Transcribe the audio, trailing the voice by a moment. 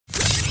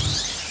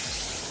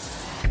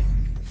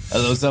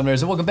Hello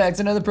Summoners and welcome back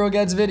to another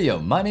ProGuides video.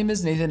 My name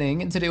is Nathan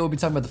Ng and today we'll be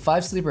talking about the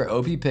 5 sleeper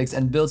OP picks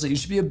and builds that you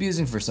should be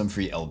abusing for some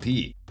free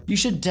LP. You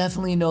should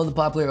definitely know the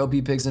popular OP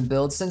picks and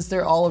builds since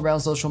they're all around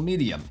social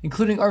media,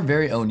 including our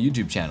very own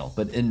YouTube channel,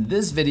 but in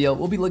this video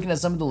we'll be looking at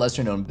some of the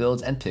lesser known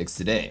builds and picks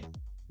today.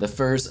 The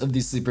first of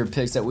these sleeper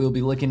picks that we'll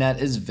be looking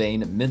at is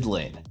Vayne mid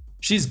lane.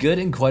 She's good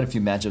in quite a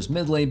few matchups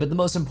mid lane, but the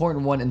most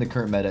important one in the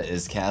current meta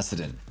is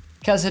Kassadin.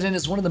 Kassadin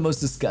is one of the most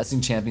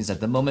disgusting champions at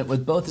the moment,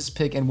 with both his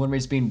pick and win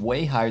rates being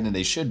way higher than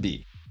they should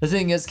be. The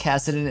thing is,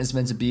 Kassadin is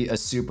meant to be a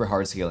super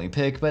hard scaling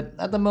pick, but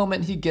at the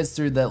moment he gets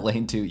through that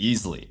lane too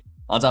easily.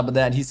 On top of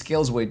that, he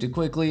scales way too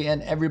quickly,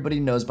 and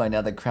everybody knows by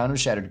now that Crown of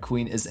Shattered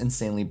Queen is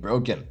insanely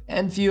broken,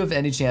 and few if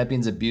any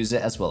champions abuse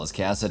it as well as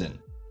Kassadin.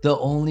 The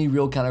only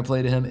real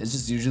counterplay to him is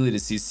just usually to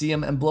CC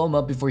him and blow him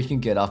up before he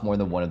can get off more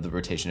than one of the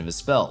rotation of his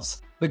spells.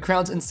 But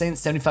Crown's insane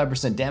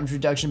 75% damage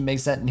reduction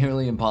makes that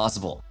nearly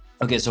impossible.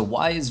 Okay, so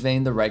why is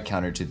Vayne the right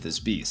counter to this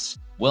beast?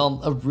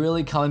 Well, a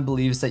really common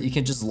belief is that you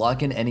can just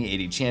lock in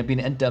any AD champion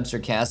and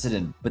dumpster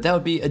Kassadin, but that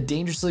would be a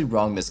dangerously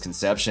wrong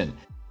misconception.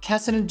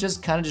 Kassadin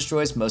just kinda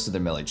destroys most of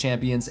their melee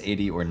champions,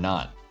 AD or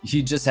not.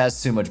 He just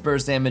has too much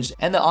burst damage,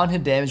 and the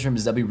on-hit damage from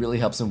his W really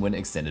helps him win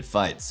extended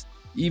fights.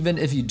 Even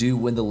if you do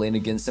win the lane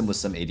against him with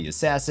some AD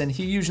assassin,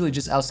 he usually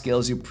just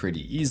outscales you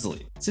pretty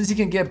easily, since he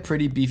can get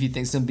pretty beefy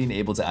thanks to him being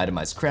able to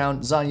itemize Crown,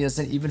 Zhonya's,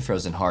 and even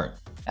Frozen Heart.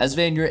 As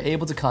Vayne, you're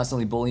able to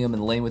constantly bully him in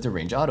the lane with your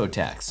range auto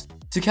attacks.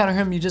 To counter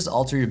him, you just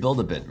alter your build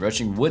a bit,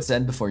 rushing Wit's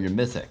End before your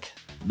Mythic.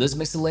 This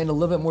makes the lane a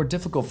little bit more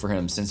difficult for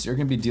him since you're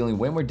going to be dealing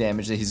way more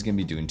damage that he's going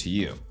to be doing to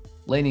you.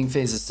 Laning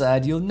phase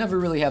aside, you'll never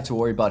really have to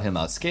worry about him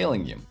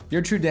outscaling you.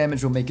 Your true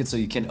damage will make it so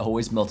you can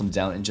always melt him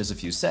down in just a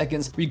few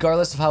seconds,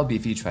 regardless of how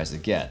beefy he tries to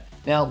get.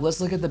 Now,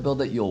 let's look at the build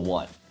that you'll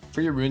want.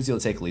 For your runes, you'll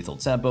take Lethal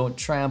Tempo,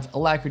 Triumph,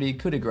 Alacrity,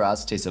 Coup de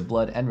Grace, Taste of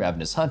Blood, and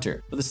Ravenous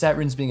Hunter, with the stat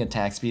runes being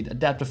Attack Speed,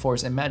 Adaptive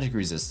Force, and Magic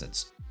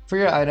Resistance. For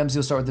your items,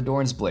 you'll start with the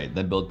Doran's Blade,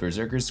 then build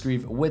Berserker's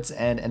Greave, Wit's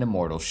End, and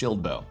Immortal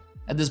Shield Bow.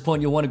 At this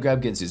point, you'll want to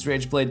grab Ginsu's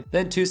Rage Blade,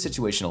 then 2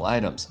 situational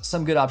items.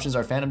 Some good options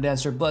are Phantom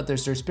Dancer,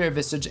 Bloodthirster, Spirit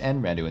Visage,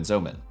 and Randuin's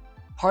Omen.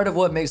 Part of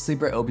what makes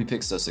sleeper OP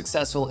picks so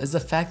successful is the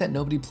fact that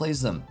nobody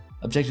plays them.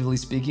 Objectively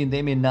speaking,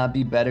 they may not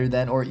be better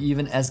than or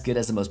even as good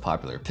as the most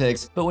popular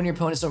picks, but when your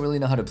opponents don't really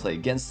know how to play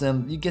against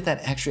them, you get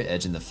that extra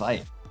edge in the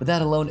fight. But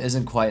that alone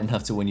isn't quite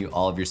enough to win you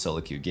all of your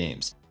solo queue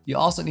games. You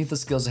also need the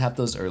skills to have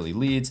those early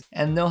leads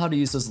and know how to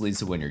use those leads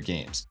to win your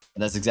games.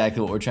 And that's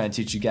exactly what we're trying to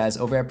teach you guys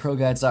over at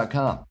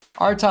ProGuides.com.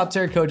 Our top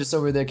tier coaches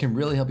over there can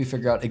really help you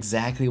figure out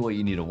exactly what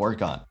you need to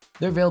work on.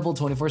 They're available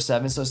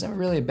 24/7, so it's never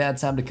really a bad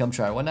time to come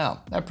try one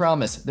out. I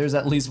promise, there's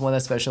at least one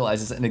that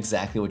specializes in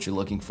exactly what you're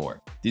looking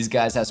for. These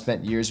guys have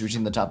spent years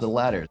reaching the top of the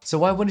ladder, so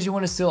why wouldn't you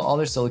want to steal all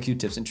their solo queue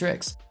tips and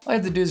tricks? All you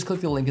have to do is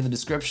click the link in the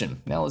description.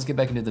 Now let's get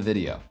back into the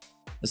video.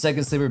 The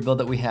second sleeper build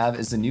that we have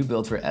is the new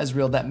build for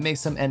Ezreal that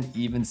makes him an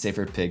even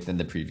safer pick than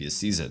the previous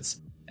seasons.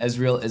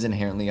 Ezreal is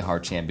inherently a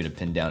hard champion to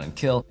pin down and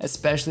kill,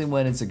 especially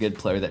when it's a good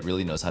player that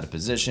really knows how to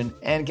position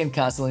and can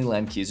constantly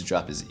land keys to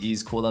drop his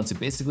E's cooldown to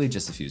basically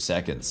just a few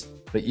seconds.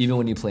 But even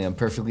when you play him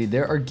perfectly,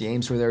 there are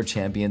games where there are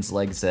champions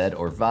like Zed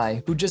or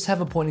Vi who just have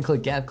a point and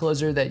click gap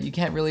closer that you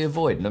can't really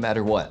avoid no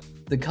matter what.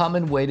 The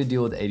common way to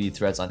deal with AD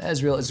threats on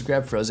Ezreal is to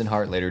grab Frozen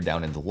Heart later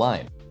down in the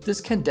line.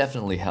 This can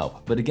definitely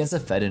help, but against a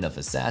fed enough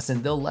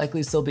assassin, they'll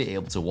likely still be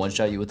able to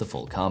one-shot you with a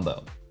full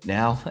combo.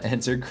 Now,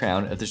 enter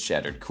Crown of the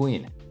Shattered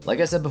Queen. Like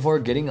I said before,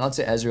 getting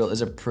onto Ezreal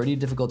is a pretty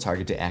difficult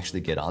target to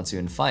actually get onto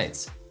in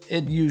fights.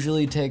 It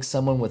usually takes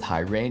someone with high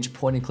range,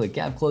 point and click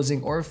gap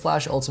closing, or a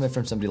flash ultimate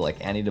from somebody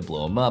like Annie to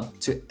blow him up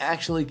to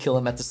actually kill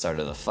him at the start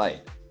of the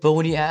fight. But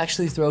when you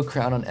actually throw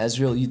Crown on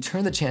Ezreal, you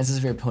turn the chances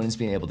of your opponents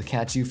being able to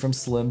catch you from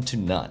slim to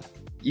none.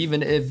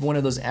 Even if one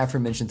of those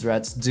aforementioned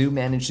threats do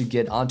manage to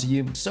get onto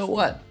you, so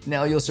what?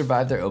 Now you'll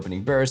survive their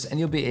opening burst and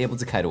you'll be able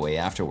to kite away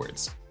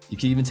afterwards. You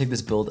can even take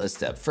this build a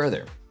step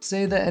further.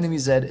 Say the enemy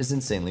Zed is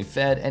insanely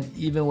fed, and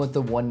even with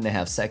the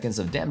 1.5 seconds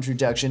of damage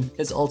reduction,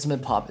 his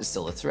ultimate pop is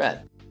still a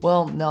threat.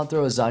 Well, now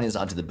throw Zhonya's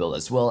onto the build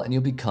as well and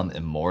you'll become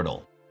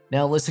immortal.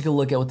 Now let's take a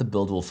look at what the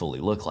build will fully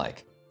look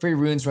like. For your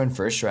runes, run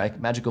First Strike,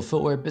 Magical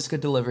Footwear,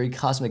 Biscuit Delivery,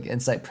 Cosmic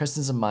Insight,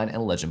 Presence of Mind,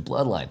 and Legend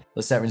Bloodline,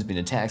 with stat runes being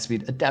Attack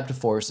Speed, Adaptive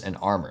Force, and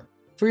Armor.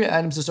 For your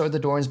items, to start with the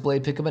Doran's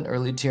Blade, pick up an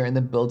early tier and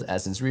then build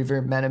Essence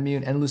Reaver,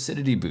 Manamune, and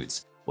Lucidity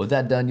Boots. With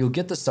that done, you'll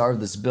get the star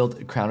of this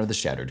build, Crown of the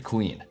Shattered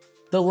Queen.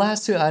 The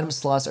last 2 item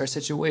slots are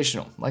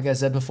situational. Like I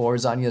said before,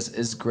 Zhonya's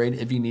is great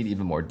if you need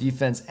even more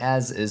defense,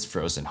 as is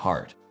Frozen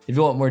Heart. If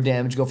you want more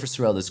damage, go for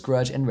Sorelda's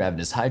Grudge and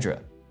Ravenous Hydra.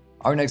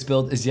 Our next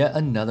build is yet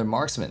another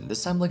marksman,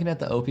 this time looking at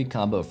the OP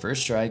combo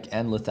First Strike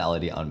and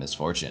Lethality on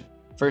Misfortune.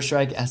 First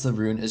Strike as the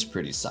rune is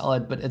pretty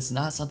solid, but it's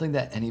not something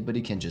that anybody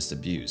can just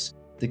abuse.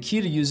 The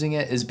key to using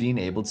it is being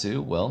able to,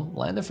 well,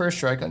 land the first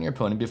strike on your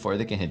opponent before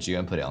they can hit you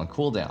and put it on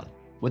cooldown.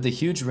 With a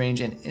huge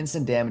range and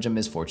instant damage on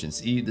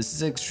Misfortune's E, this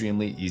is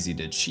extremely easy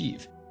to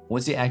achieve.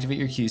 Once you activate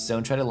your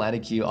Keystone, try to land a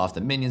Q off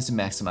the minions to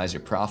maximize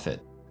your profit.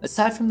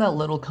 Aside from that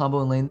little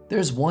combo lane,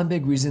 there's one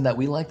big reason that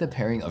we like the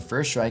pairing of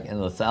First Strike and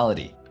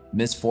Lethality.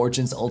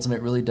 Misfortune's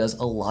ultimate really does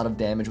a lot of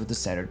damage with the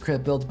standard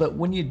crit build, but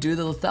when you do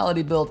the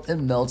lethality build, it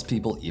melts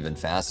people even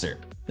faster.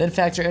 Then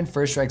factor in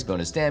First Strike's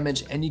bonus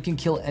damage, and you can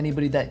kill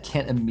anybody that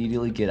can't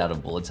immediately get out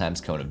of Bullet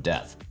Time's Cone of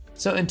Death.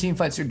 So in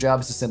teamfights, your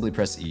job is to simply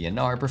press E and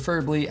R,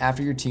 preferably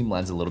after your team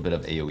lands a little bit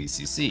of AoE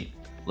CC.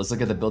 Let's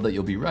look at the build that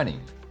you'll be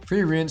running. For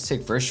your runes,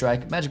 take First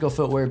Strike, Magical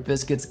Footwear,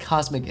 Biscuits,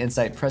 Cosmic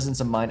Insight,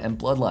 Presence of Mind, and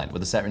Bloodline,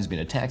 with the stat runes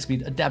being Attack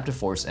Speed, Adaptive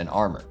Force, and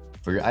Armor.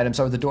 For your items,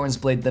 start with the Doran's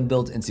Blade, then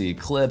build into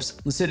Eclipse,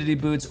 Lucidity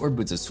Boots, or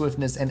Boots of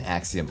Swiftness, and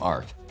Axiom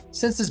Arc.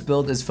 Since this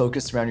build is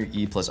focused around your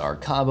E plus R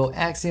combo,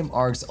 Axiom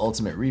Arc's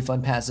ultimate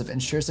refund passive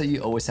ensures that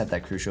you always have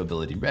that crucial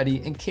ability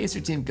ready in case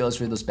your team goes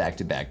for those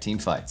back-to-back team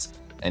fights.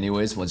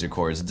 Anyways, once your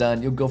core is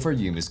done, you'll go for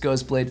Yumi's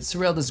Ghostblade,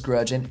 Sorrelda's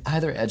Grudge, and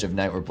either Edge of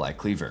Night or Black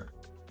Cleaver.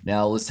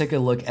 Now let's take a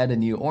look at a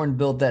new Ornn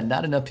build that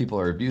not enough people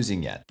are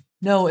abusing yet.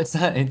 No, it's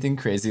not anything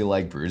crazy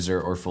like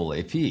Bruiser or full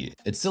AP.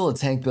 It's still a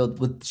tank build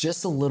with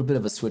just a little bit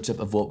of a switch up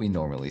of what we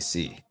normally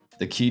see.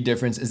 The key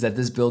difference is that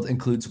this build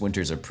includes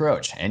Winter's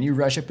Approach, and you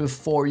rush it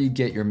before you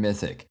get your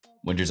Mythic.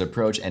 Winter's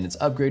Approach and its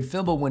upgrade,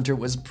 Fimble Winter,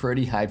 was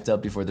pretty hyped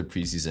up before the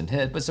preseason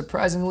hit, but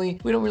surprisingly,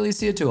 we don't really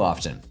see it too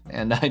often,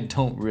 and I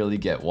don't really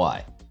get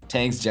why.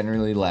 Tanks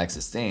generally lack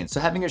sustain, so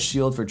having a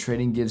shield for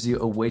trading gives you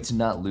a way to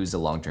not lose a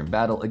long-term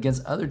battle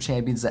against other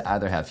champions that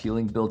either have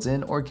healing built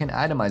in or can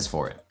itemize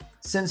for it.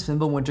 Since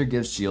Fimble Winter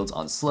gives shields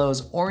on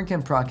slows, Ornn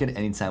can proc it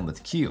anytime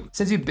with Q,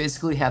 since you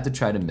basically have to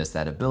try to miss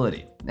that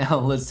ability. Now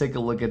let's take a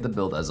look at the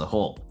build as a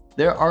whole.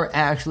 There are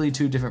actually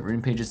two different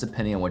rune pages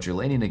depending on what you're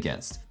laning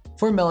against.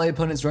 For melee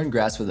opponents, run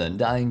Grasp with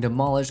Undying,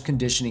 Demolish,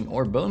 Conditioning,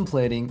 or Bone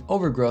Plating,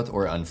 Overgrowth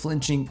or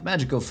Unflinching,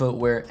 Magical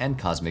Footwear, and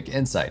Cosmic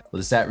Insight,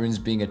 with the stat runes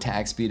being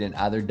Attack Speed and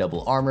either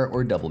Double Armor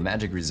or Double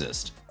Magic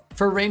Resist.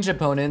 For ranged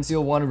opponents,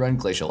 you'll want to run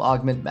Glacial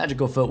Augment,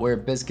 Magical Footwear,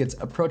 Biscuits,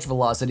 Approach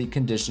Velocity,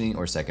 Conditioning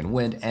or Second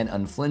Wind, and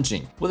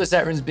Unflinching, with the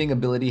stat runes being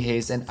Ability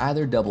Haste and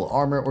either Double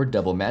Armor or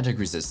Double Magic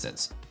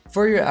Resistance.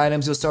 For your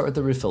items, you'll start with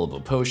the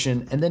Refillable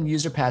Potion, and then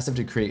use your passive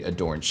to create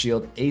Adorned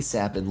Shield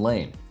ASAP in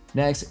lane.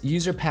 Next,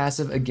 use your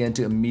passive again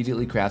to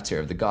immediately craft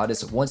Tear of the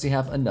Goddess once you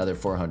have another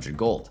 400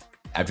 gold.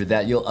 After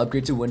that, you'll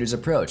upgrade to Winter's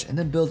Approach, and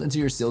then build into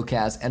your Seal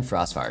Cast and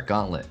Frostfire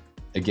Gauntlet.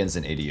 Against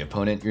an AD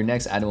opponent, your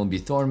next item will be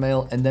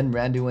Thornmail and then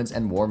Randuin's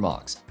and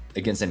Warmogs.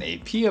 Against an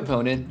AP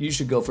opponent, you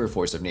should go for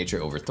Force of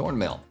Nature over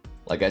Thornmail.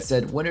 Like I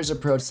said, Winter's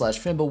Approach /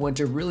 Fimble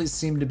Winter really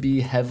seem to be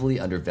heavily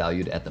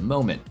undervalued at the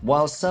moment,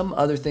 while some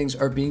other things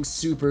are being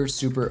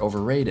super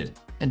overrated.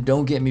 And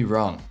don't get me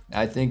wrong,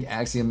 I think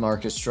Axiom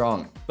Arc is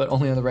strong, but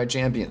only on the right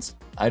champions.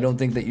 I don't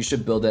think that you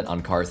should build it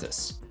on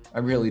Karthus. I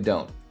really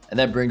don't. And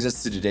that brings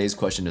us to today's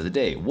question of the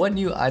day. What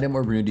new item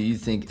or rune do you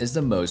think is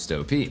the most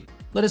OP?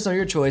 Let us know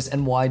your choice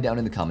and why down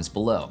in the comments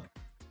below.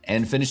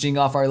 And finishing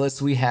off our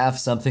list, we have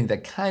something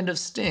that kind of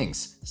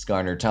stinks,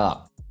 Skarner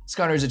Top.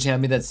 Skarner is a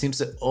champion that seems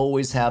to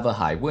always have a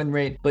high win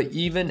rate, but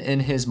even in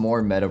his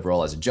more meta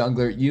role as a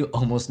jungler, you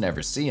almost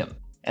never see him.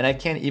 And I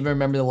can't even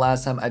remember the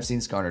last time I've seen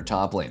Skarner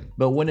top lane,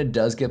 but when it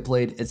does get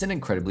played, it's an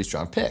incredibly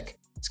strong pick.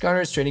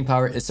 Skarner's trading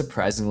power is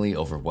surprisingly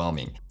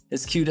overwhelming.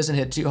 His Q doesn't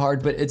hit too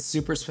hard, but it's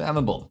super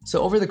spammable,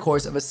 so over the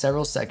course of a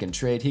several second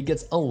trade, he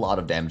gets a lot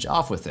of damage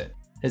off with it.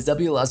 His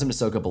W allows him to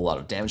soak up a lot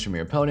of damage from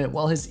your opponent,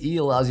 while his E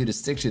allows you to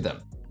stick to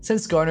them.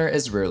 Since Skarner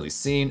is rarely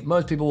seen,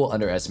 most people will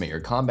underestimate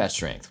your combat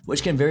strength,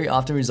 which can very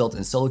often result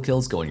in solo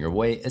kills going your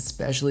way,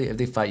 especially if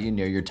they fight you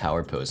near your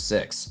tower post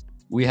 6.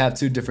 We have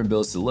two different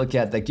builds to look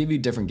at that give you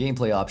different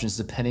gameplay options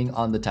depending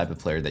on the type of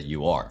player that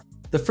you are.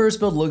 The first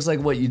build looks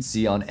like what you'd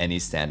see on any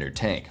standard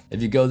tank.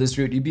 If you go this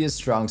route, you'd be a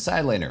strong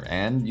side laner,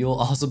 and you'll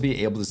also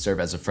be able to serve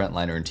as a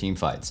frontliner in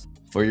teamfights.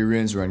 For your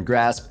runes, run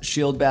Grasp,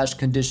 Shield Bash,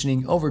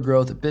 Conditioning,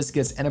 Overgrowth,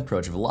 Biscuits, and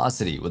Approach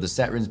Velocity, with the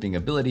stat runes being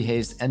Ability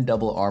Haste and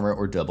Double Armor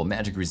or Double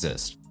Magic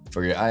Resist.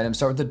 For your items,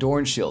 start with the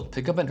Doran Shield,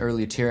 pick up an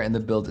early tier and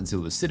then build into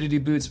Lucidity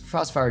Boots,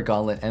 Frostfire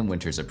Gauntlet, and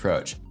Winter's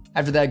Approach.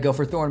 After that, go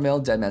for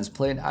Thornmail, Deadman's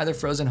Plate, either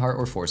Frozen Heart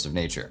or Force of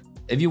Nature.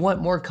 If you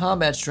want more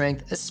combat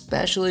strength,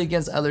 especially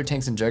against other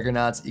tanks and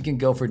juggernauts, you can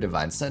go for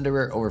Divine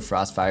Sunderer over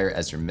Frostfire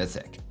as your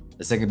mythic.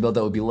 The second build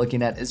that we'll be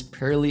looking at is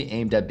purely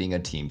aimed at being a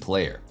team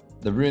player.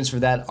 The runes for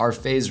that are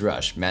Phase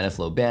Rush, Mana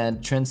Flow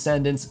Band,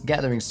 Transcendence,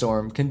 Gathering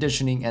Storm,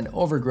 Conditioning, and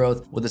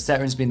Overgrowth, with the stat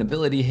runes being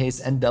Ability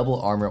Haste and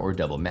Double Armor or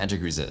Double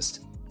Magic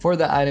Resist. For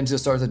the items, you'll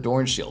start with the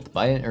Dorn Shield,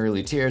 buy in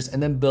early tiers,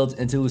 and then build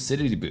into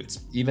Lucidity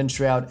Boots, Even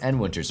Shroud, and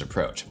Winter's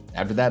Approach.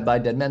 After that, buy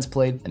Deadman's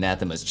Plate,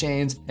 Anathema's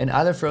Chains, and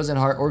either Frozen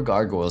Heart or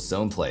Gargoyle's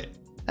Stone Plate.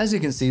 As you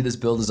can see, this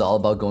build is all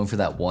about going for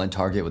that one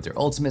target with your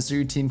ultimate so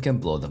your team can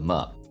blow them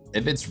up.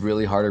 If it's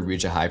really hard to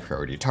reach a high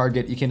priority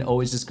target, you can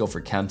always just go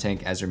for Chem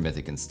Tank as your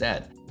mythic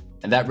instead.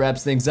 And that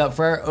wraps things up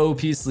for our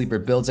OP sleeper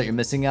builds that you're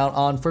missing out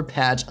on for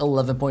patch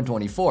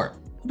 11.24.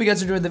 Hope you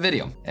guys enjoyed the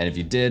video, and if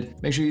you did,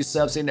 make sure you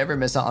sub so you never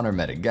miss out on our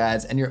meta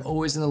guides and you're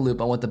always in the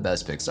loop on what the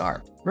best picks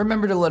are.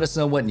 Remember to let us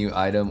know what new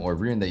item or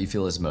rune that you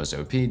feel is most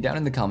OP down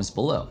in the comments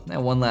below.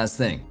 And one last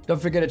thing,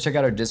 don't forget to check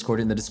out our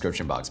Discord in the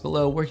description box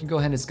below where you can go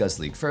ahead and discuss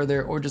League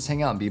further or just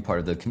hang out and be part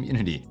of the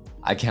community.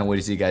 I can't wait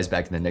to see you guys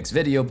back in the next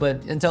video,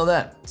 but until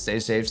then, stay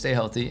safe, stay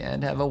healthy,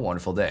 and have a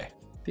wonderful day.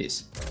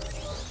 Peace.